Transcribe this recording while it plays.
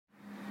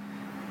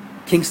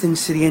Kingston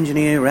City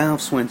Engineer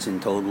Ralph Swenson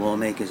told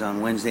lawmakers on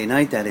Wednesday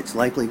night that it's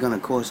likely going to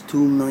cost $2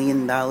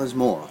 million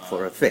more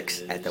for a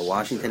fix at the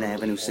Washington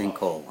Avenue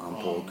sinkhole. I'm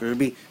Paul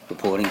Kirby,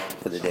 reporting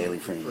for the Daily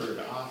Frame.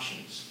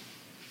 Options.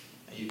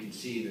 And you can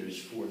see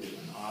there's 4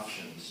 different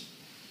options,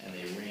 and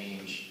they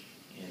range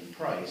in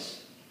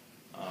price.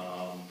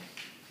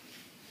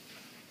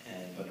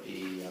 But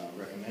the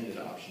recommended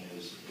option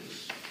is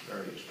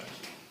very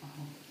expensive.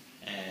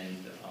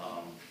 And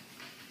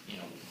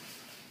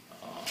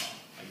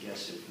I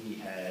guess if we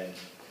had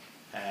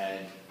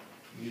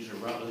user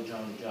Rutledge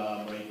on the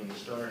job right from the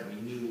start, and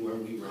we knew where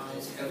we were.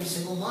 Every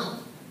single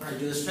month to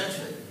do a stretch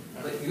of it.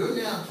 But you're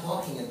now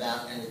talking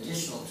about an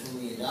additional $2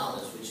 million,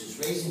 which is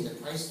raising the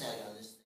price tag on